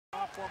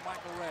for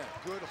Michael Red.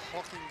 Good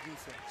hawking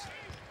defense.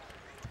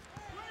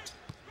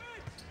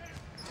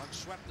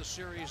 Swept the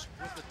series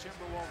with the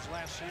Timberwolves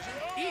last season.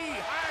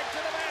 Hard to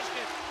the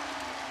basket.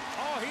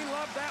 Oh, he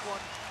loved that one.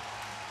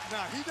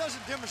 Now, he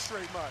doesn't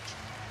demonstrate much.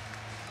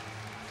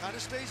 Kind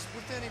of stays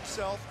within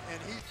himself,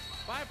 and he...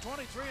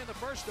 5:23 in the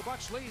first. The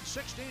Bucks lead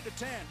 16-10.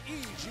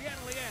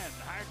 Jianlian,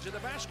 hard to the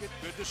basket.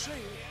 Good to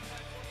see.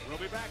 We'll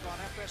be back on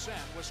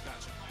FSN,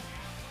 Wisconsin.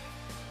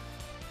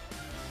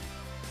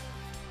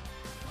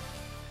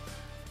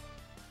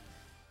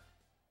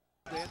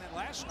 And then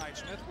last night,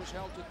 Smith was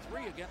held to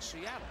 3 against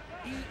Seattle.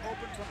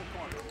 Opened from the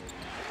corner.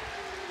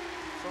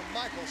 From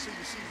Michael, so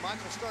you see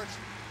Michael starts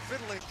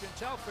fiddling.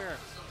 Telfair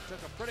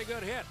took a pretty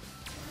good hit.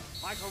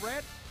 Michael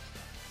Red,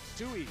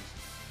 2 He's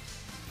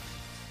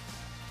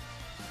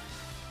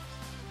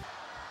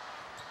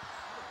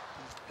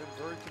been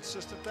very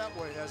consistent that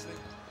way, hasn't he?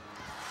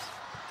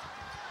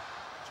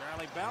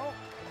 Charlie Bell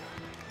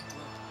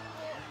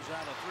moves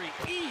out of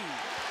 3.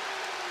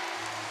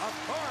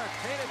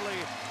 Authoritatively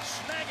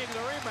snagging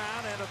the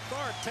rebound and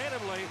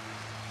authoritatively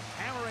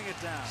hammering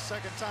it down.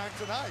 Second time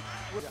tonight.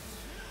 Yeah.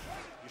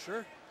 You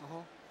sure?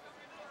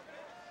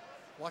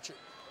 Watch it.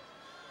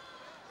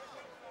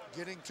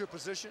 Getting to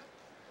position.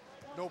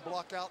 No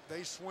block out.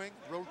 They swing.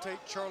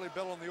 Rotate. Charlie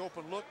Bell on the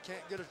open look.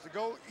 Can't get it to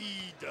go.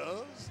 He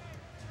does.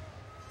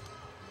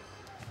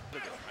 I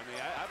mean,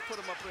 I put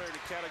him up there in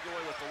the category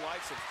with the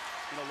likes of,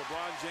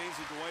 LeBron James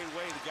and Dwayne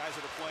Wade, the guys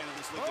that are playing in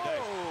this league today.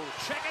 Oh,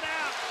 check it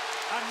out.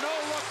 A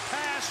no-look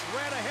pass,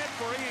 Red ahead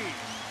for E.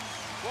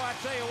 Well, I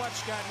tell you what,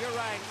 Scott, you're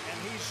right. And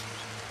he's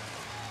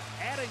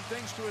adding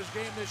things to his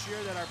game this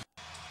year that are...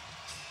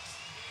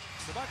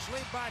 The Bucks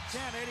lead by 10,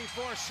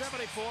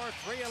 84-74,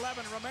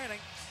 3:11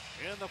 remaining.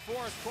 In the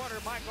fourth quarter,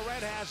 Michael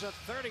Red has a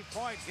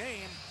 30-point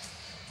game.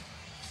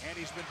 And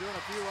he's been doing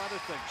a few other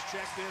things.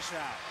 Check this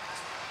out.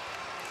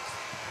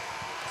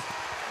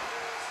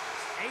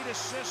 8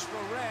 assists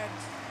for Red,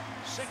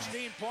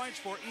 16 points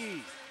for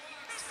E.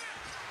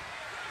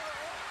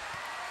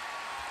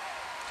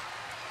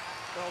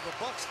 Well, the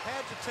Bucks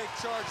had to take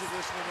charge of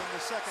this one in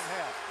the second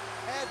half.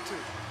 Had to.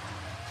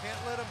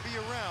 Can't let him be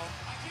around.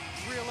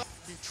 3-11.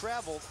 He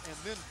traveled and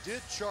then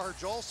did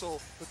charge also,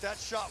 but that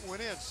shot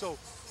went in. So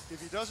if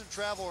he doesn't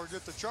travel or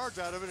get the charge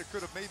out of it, it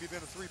could have maybe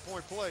been a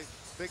 3-point play.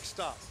 Big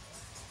stop.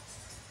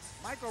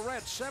 Michael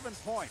Red, 7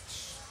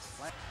 points.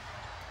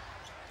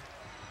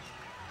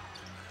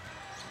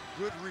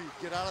 Good read.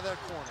 Get out of that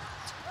corner.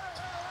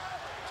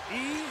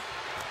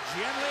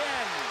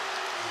 Jianlian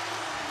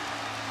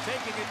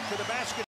taking it to the basket.